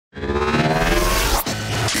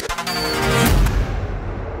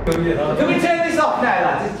Can we turn this off now,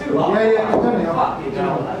 lads? It's too hot. Yeah, turn it off. Fucking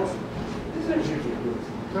hell, lads. This is ridiculous.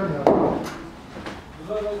 Turn it off.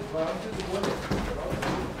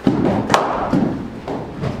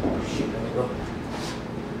 Shit, let me go.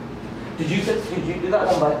 Did you do that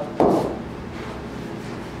one, mate?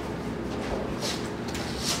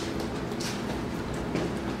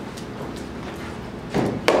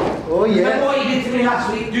 Oh yeah. Remember what you did to me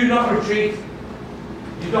last week? Do not retreat.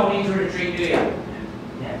 You don't need to retreat, do you?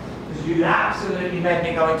 Yeah. Because you absolutely made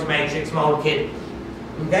me go into Matrix mode, kid.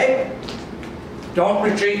 Okay? Don't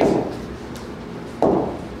retreat.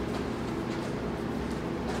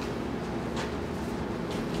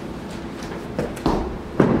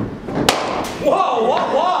 Whoa,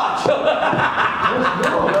 what?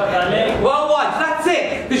 Well, watch, that's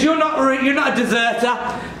it. Because you're not a deserter.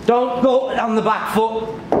 Don't go on the back foot.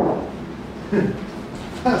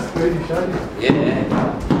 That's crazy, Shanti.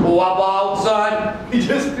 Yeah. What about, son? He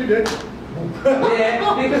just did it.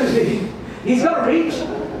 Yeah, because he's got reach.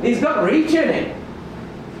 He's got reach in it.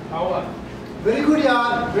 Very good,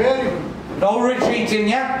 yaar. Very good. No retreating,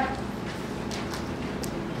 yeah?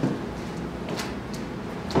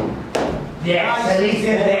 Yes, Nice. at least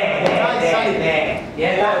it's there. Nice.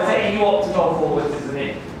 Yeah, that's setting you up to go forwards, isn't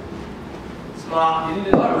it? Smart. You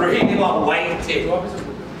really want weighted.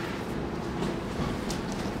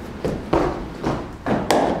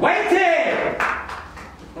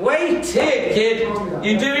 Weighted, kid.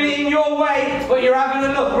 You're doing it in your way, but you're having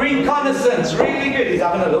a look. Reconnaissance, really good. He's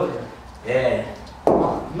having a look. Yeah.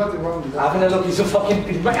 Nothing wrong with that. Having a look. He's a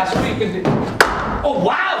fucking. That's what you can do. Oh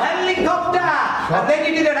wow, helicopter! And then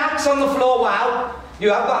you did an axe on the floor. Wow, you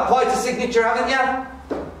have got quite a signature, haven't you?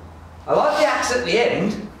 I like the axe at the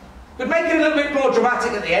end. Could make it a little bit more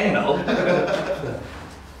dramatic at the end, though.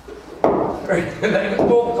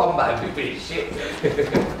 More combat would be shit.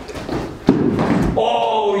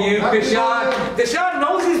 Oh, you Kashan! Kashan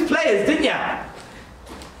knows his players, didn't ya?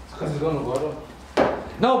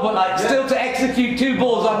 No, but like still to execute 2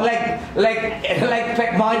 balls on leg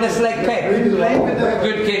peck minus leg peck.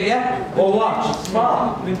 Good kid, yeah? Or what?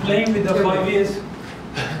 Smart. Been playing with the 5 years.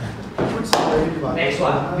 Next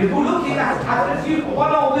one. You're looking at a few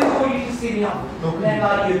one over this or you can see me on. And then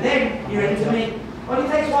like you're into me. Only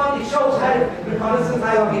takes one, it shows how reconnaissance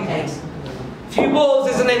how long it takes. Few balls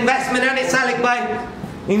is an investment, and it's Salik,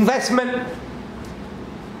 mate. Investment.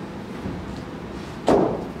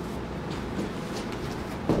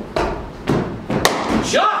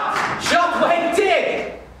 Shot,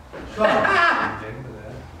 waiting.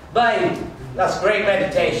 Babe, that's great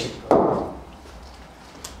meditation.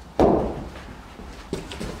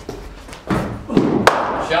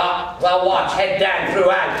 Shot, well watch, head down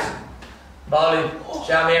throughout. Bowling,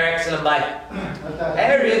 show me your excellent mate.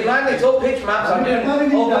 There he is, man, it's all pitch maps. I'm doing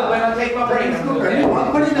over when I take my break.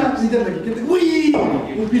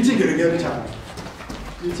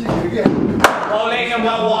 Bowling and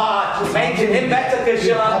well watch, making him better,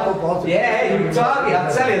 Kashan. Yeah, you target,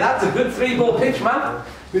 I'll tell you, that's a good 3-ball pitch, man.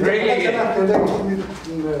 Really good.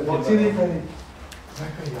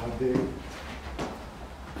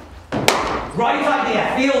 Right idea,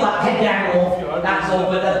 feel that head down off. That's all,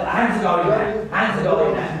 but the hands are going down. Hands are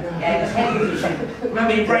going down. Yeah, just head is shaking.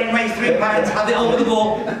 Remember, your brain weighs 3 pounds, have it over the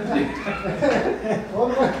ball.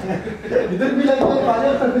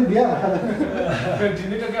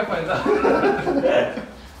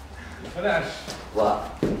 What?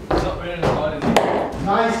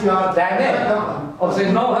 Nice, yaar. Down there? Oh, so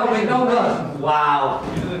no helmet, no gloves. Wow.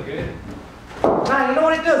 Man, you know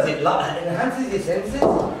what it does? It enhances your senses.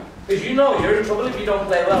 Because you know you're in trouble if you don't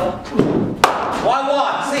play well. Why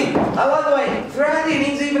what? See, I like the way, throughout the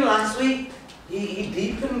innings, even last week, he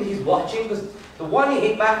deepened his watching, because the one he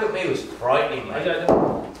hit back at me was frightening, mate. Yeah,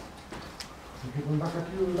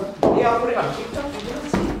 I'll put it on TikTok, you didn't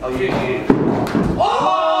see. Oh, you.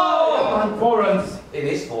 Oh! 4 runs. It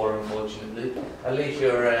is 4, unfortunately. At least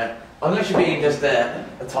you're, unless you're being just a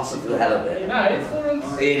tosser for the hell of it. No, it's 4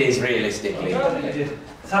 runs. It is realistically.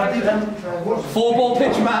 4-ball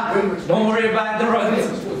pitch map. Don't worry about the runs.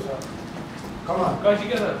 Come on. Guys,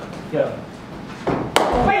 together. Yeah.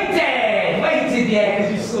 Waited, yeah,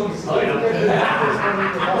 because you saw his side up.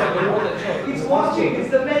 It's watching, it's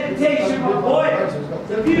the meditation, my boy.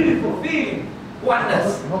 It's a beautiful feeling.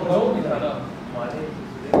 Oneness.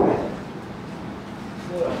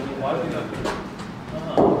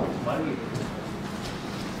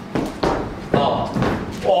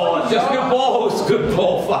 Oh, just good balls, good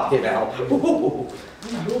ball, fucking hell.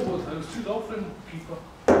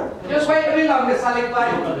 Just wait a bit longer, Salik,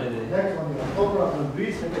 bye. No problem.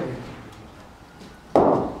 Breathe second.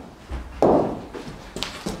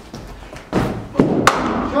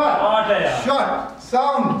 shot.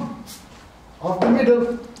 Sound. Off the middle.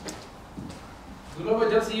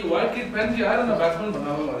 जब से ये white kit पहन के आया ना batsman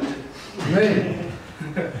बना हुआ है नहीं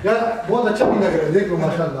यार बहुत अच्छा भी लग रहा है देखो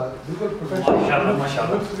माशाल्लाह बिल्कुल professional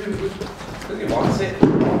Mashallah. Look at one sit.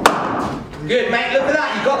 Good, mate. Look at that.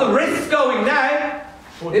 You've got the wrists going now.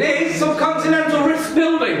 It is subcontinental wrist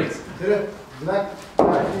building. तेरे ब्लैक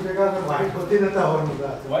की जगह में व्हाइट होती रहता और मजा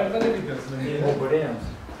आता white कलर की ड्रेस में वो बड़े हैं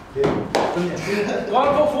है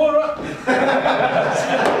 144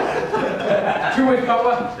 2-way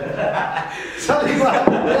cover सारी बात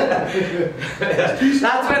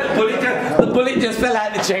That's where the bullet just fell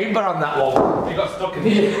out of the chamber on that one. he got stuck in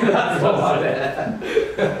That's what I said.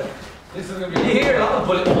 this is gonna You be hear a lot of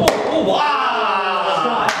bullet. Oh,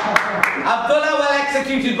 wow! Abdullah, well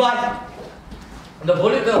executed, boy. The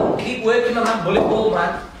bullet ball. Keep working on that bullet ball,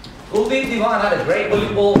 man. Kuldeep Divan had a great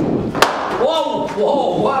bullet ball. Whoa,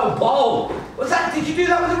 whoa, whoa, whoa. What's that? Did you do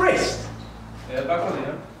that with the wrist? yeah back on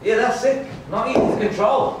here Yeah, that's sick. Not easy to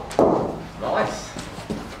control. Nice.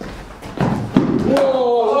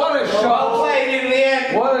 whoa what a Well shot played in the end.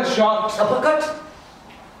 what a shot Uppercut.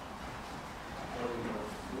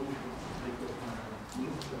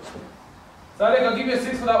 Salik I'll give you a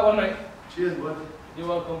 6 for that one mate cheers bud you're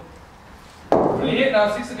welcome really hit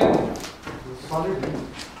now 6 again solid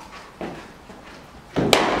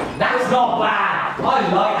That's not bad. I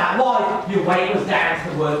like that. Why? Your weight was down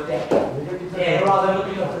to the work day. Yeah, rather than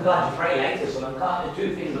looking up for God to pray later, so I can't do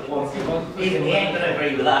two things at once. Even he ain't gonna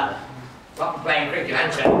agree with that. Fucking playing cricket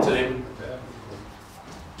and chatting to him.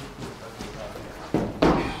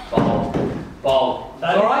 Ball. Ball. It's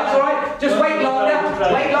alright. Just wait longer.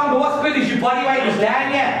 Wait longer. What's good is your body weight was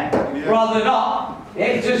down, yeah? Rather than not. Yeah,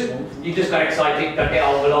 it's just, you just got excited, don't get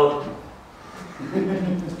overload.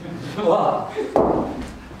 What?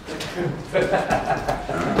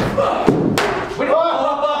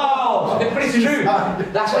 Oh, but it's true.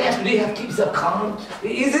 That's what you have to do. You have to keep yourself calm.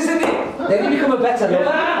 It is, isn't it? Then you become a better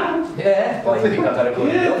lover. Yeah. Why do you think I've got a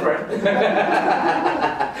good girlfriend?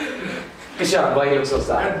 Kishan, why you look so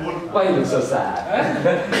sad? Why you look so sad?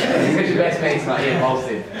 Because your best mate's not here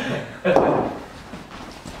hosting.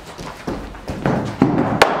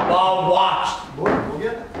 Oh, watch. बोल हो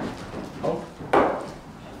गया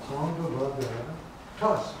sound तो बहुत है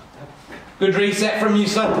toss Good reset from you,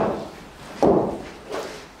 son.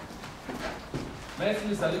 मैं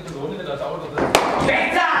इसलिए Salik को धोने लगा out of the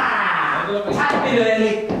Better! Happy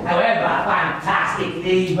early, however, fantastic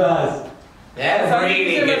levers. Yeah,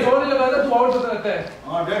 really मैं good. धोने लगा था तू आउट होता रहता है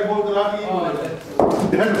हां डेड बॉल करा दी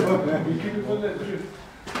डेड बॉल विकेट बोल ले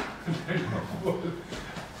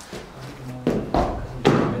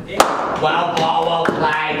Well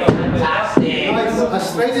played, fantastic. nice as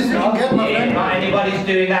straight as you can get my Yeah, friend not anybody's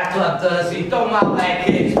doing that to Abdullah, so you don't like that,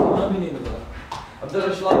 kids.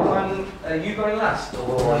 Abdullah, shall I find you going last,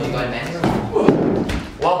 or are you going next?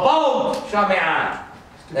 Well, boom! Show me out.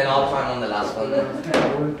 Then I'll try on the last one then.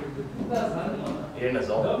 You're in the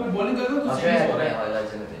zone. मैं bowling कर रहा हूं I'll तू show you series the बोल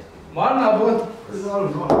highlights in a bit. मारना बोल this is all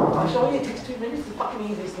no I'll show you, it takes 2 minutes, the fucking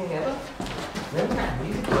easiest thing ever. Remember that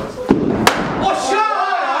music console? Oh, shut up!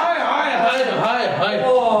 Hi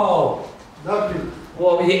Whoa! lovely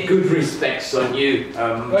Well, we hit good respect, son, you.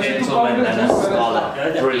 Gentleman and a scholar.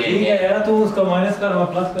 Brilliant. ठीक है यार तू उसका minus कर मैं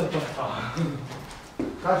plus करता हूँ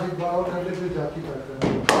काश एक बार और कर ले फिर जाती करते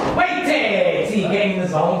Wait it! See, getting the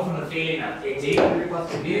zone from the feeling that it's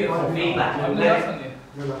beautiful feedback. हमने Let लास्ट it- करनी है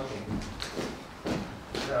ये last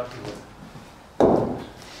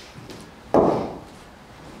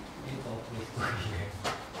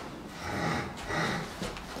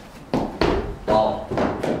Oh.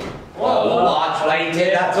 Oh, watch, wait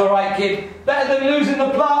it. That's alright, kid. Better than losing the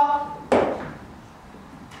plot.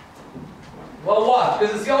 Well, watch,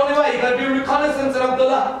 because it's the only way. You've got to do reconnaissance at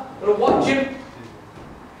Abdullah. Got to watch him.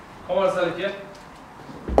 come on Salik yeah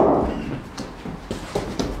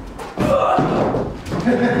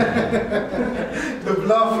the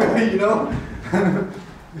bluff you know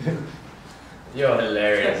You're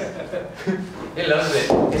hilarious. He loves it.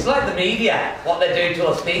 It's like the media, what they do to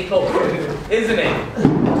us people, isn't it?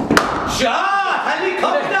 Shot!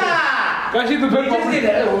 Helicopter! Kashi तू फिर You just did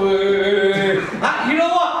that. You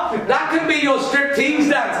know what? That can be your striptease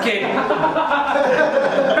dance, kid. I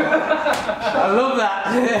love that.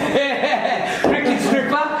 Cricket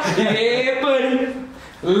stripper. Yeah, buddy.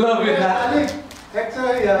 Loving that.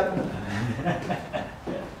 extra yeah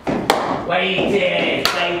Weighted.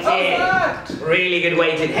 Really good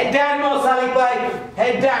weighted. Head down more, Salik, boy.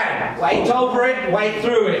 Head down. Weight over it, weight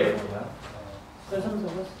through it.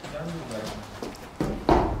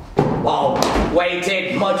 Wow,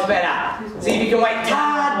 weighted, much better. See if you can wait a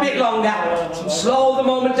tad bit bit longer. Slow the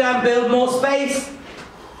moment down, build more space.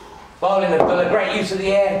 Bowling Abdullah, great use of the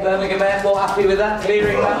air. Birmingham Airport, happy with that,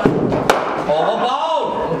 clearing that. Oh,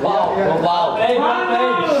 bowl! Bowl!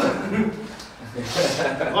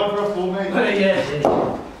 One for a 4, mate.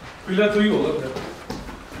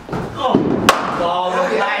 Oh,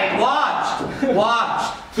 mate, watch! Watch!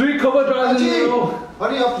 3 cover drives in a row.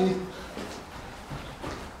 Hurry up, please.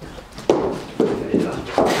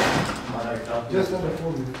 Just under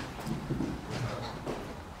 4 minutes.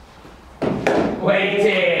 Waiting!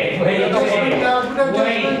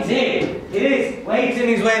 It is. Waiting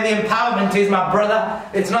is where the empowerment is, my brother.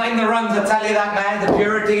 It's not in the runs, I tell you that now. The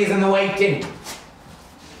purity is in the waiting.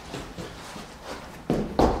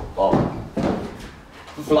 Oh.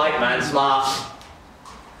 Flight man, smart.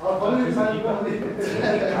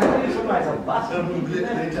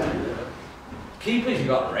 Keepers, you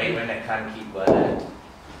got Raymond that can keep well.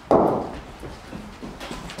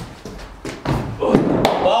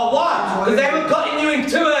 Well, what? Because they were cutting you in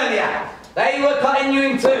 2 earlier. They were cutting you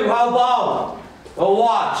in 2. Oh, ball. Well,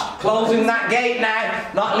 watch. Closing that gate now.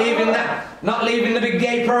 Not leaving the big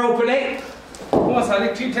gate for opening. Come on,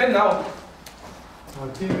 Salik, 3-10 now.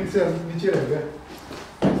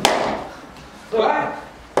 Right?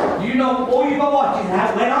 You know, all you got to watch is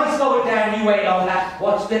how, when I slow it down, you wait on that.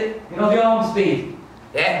 Watch the arm speed.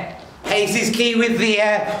 Yeah? Pace is key with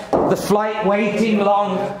the flight waiting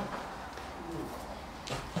long.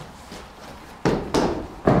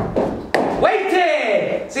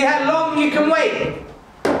 Waiting! See how long you can wait?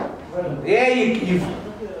 Yeah, you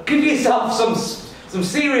give yourself some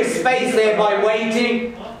serious space there by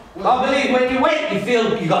waiting. I believe when you wait, you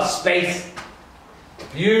feel you got space.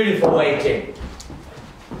 Beautiful waiting.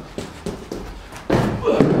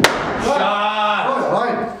 Shot!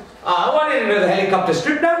 I wanted another helicopter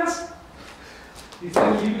strip dance. He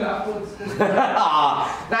said leave it afterwards.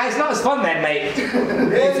 Nah, it's not as fun then, mate.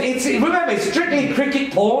 Remember, it's strictly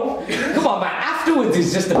cricket porn. Come on, man. Afterwards,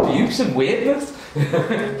 it's just abuse and weirdness.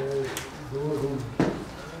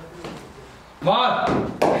 Come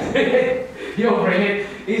on. You're brilliant.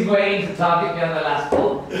 He's waiting to target me on the last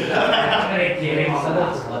ball. I'm gonna kill him, so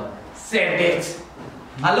that's fun. Send it.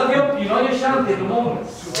 I love you. You know your shanty at the moment.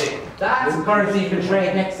 That's currency you can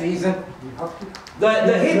trade next season.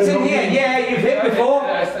 The hits in here, yeah, you've hit before.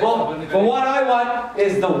 But what I want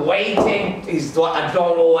is the waiting. Is what I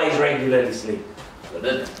don't always regularly sleep.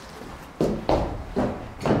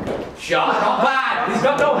 Shot, not bad. He's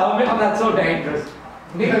got no helmet on. That's so dangerous.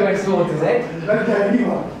 Nearly went towards his head.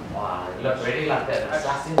 Wow, you look really like that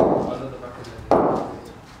assassin. Oh,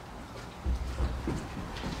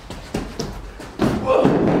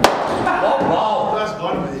 wow. That's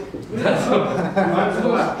gone, mate.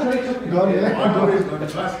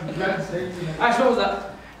 Ash, what was that?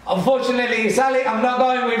 Unfortunately, Salik, I'm not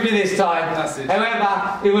going with you this time. That's it.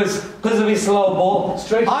 However, it was because of his slow ball.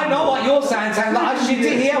 I know what your sound sounds like. I shit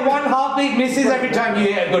it here. 1 heartbeat misses every time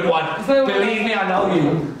you hit a good one. Believe me, I know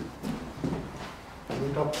you.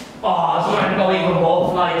 Oh, I was trying to go even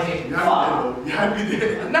more flighty. Nah,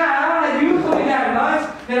 you put it down, nice.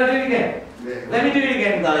 Can I do it again? Let me do it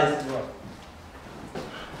again, guys.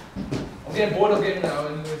 I'm getting bored of getting now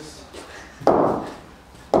anyways.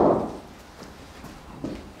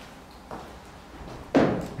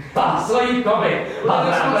 So you coming.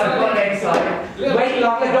 I'm going next time. Wait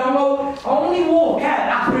longer, don't go. Only walk out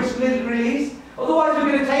after a split release. Otherwise we're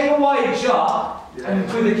going to take a wide shot and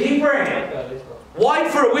with the keeper in it. Wide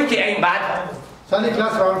for a wicket ain't bad. Salik,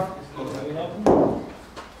 last round.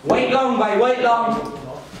 Wait long, boy, wait long.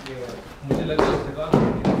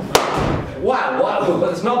 Wow,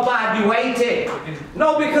 but it's not bad, you waited.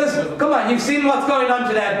 No, because, come on, you've seen what's going on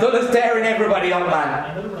today. Abdullah's tearing everybody on,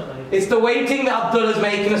 man. It's the waiting that Abdullah's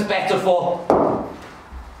making us better for.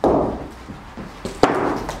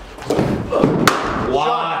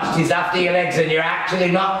 Watch, he's after your legs and you're actually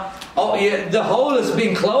not. Oh, the hole has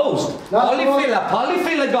been closed.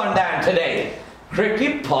 Polyfiller gone down today.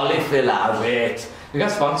 Cricket polyfiller, wait. We got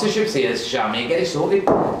sponsorships here, Shami. Get it sorted.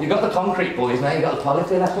 You got the concrete boys now. You got the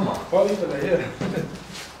polyfiller. Come on. Polyfiller, yeah.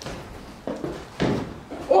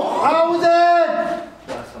 Oh, how was it?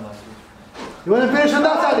 You want to finish on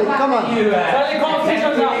that, Salik? Come on. Salik, can't finish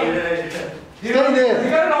on that. You gotta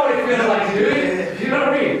know what it feels like to do it. You know what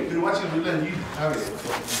I mean? You're watching Will and you have it.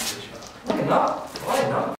 Why not? Why not?